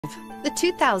The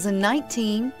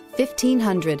 2019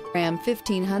 1500. Ram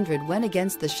 1500 went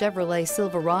against the Chevrolet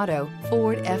Silverado,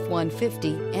 Ford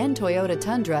F-150, and Toyota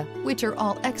Tundra, which are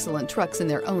all excellent trucks in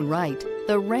their own right.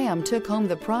 The Ram took home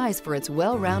the prize for its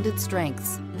well-rounded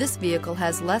strengths. This vehicle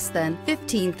has less than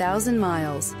 15,000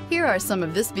 miles. Here are some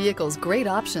of this vehicle's great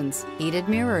options: heated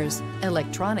mirrors,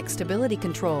 electronic stability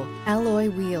control, alloy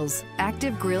wheels,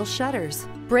 active grille shutters,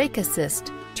 brake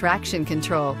assist, traction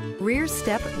control, rear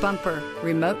step bumper,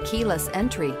 remote keyless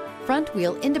entry, front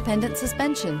wheel independent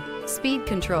suspension, speed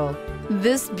control.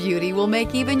 This beauty will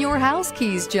make even your house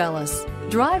keys jealous.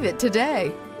 Drive it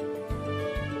today.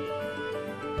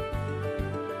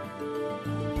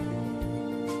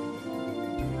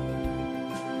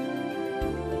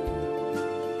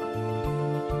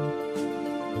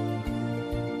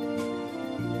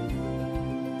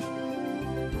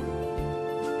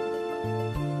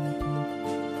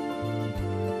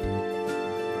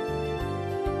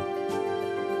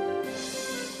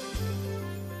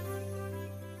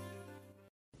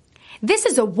 This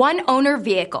is a one-owner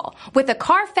vehicle with a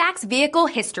Carfax Vehicle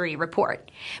History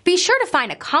Report. Be sure to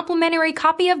find a complimentary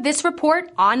copy of this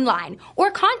report online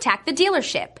or contact the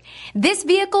dealership. This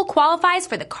vehicle qualifies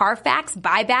for the Carfax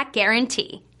Buyback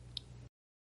Guarantee.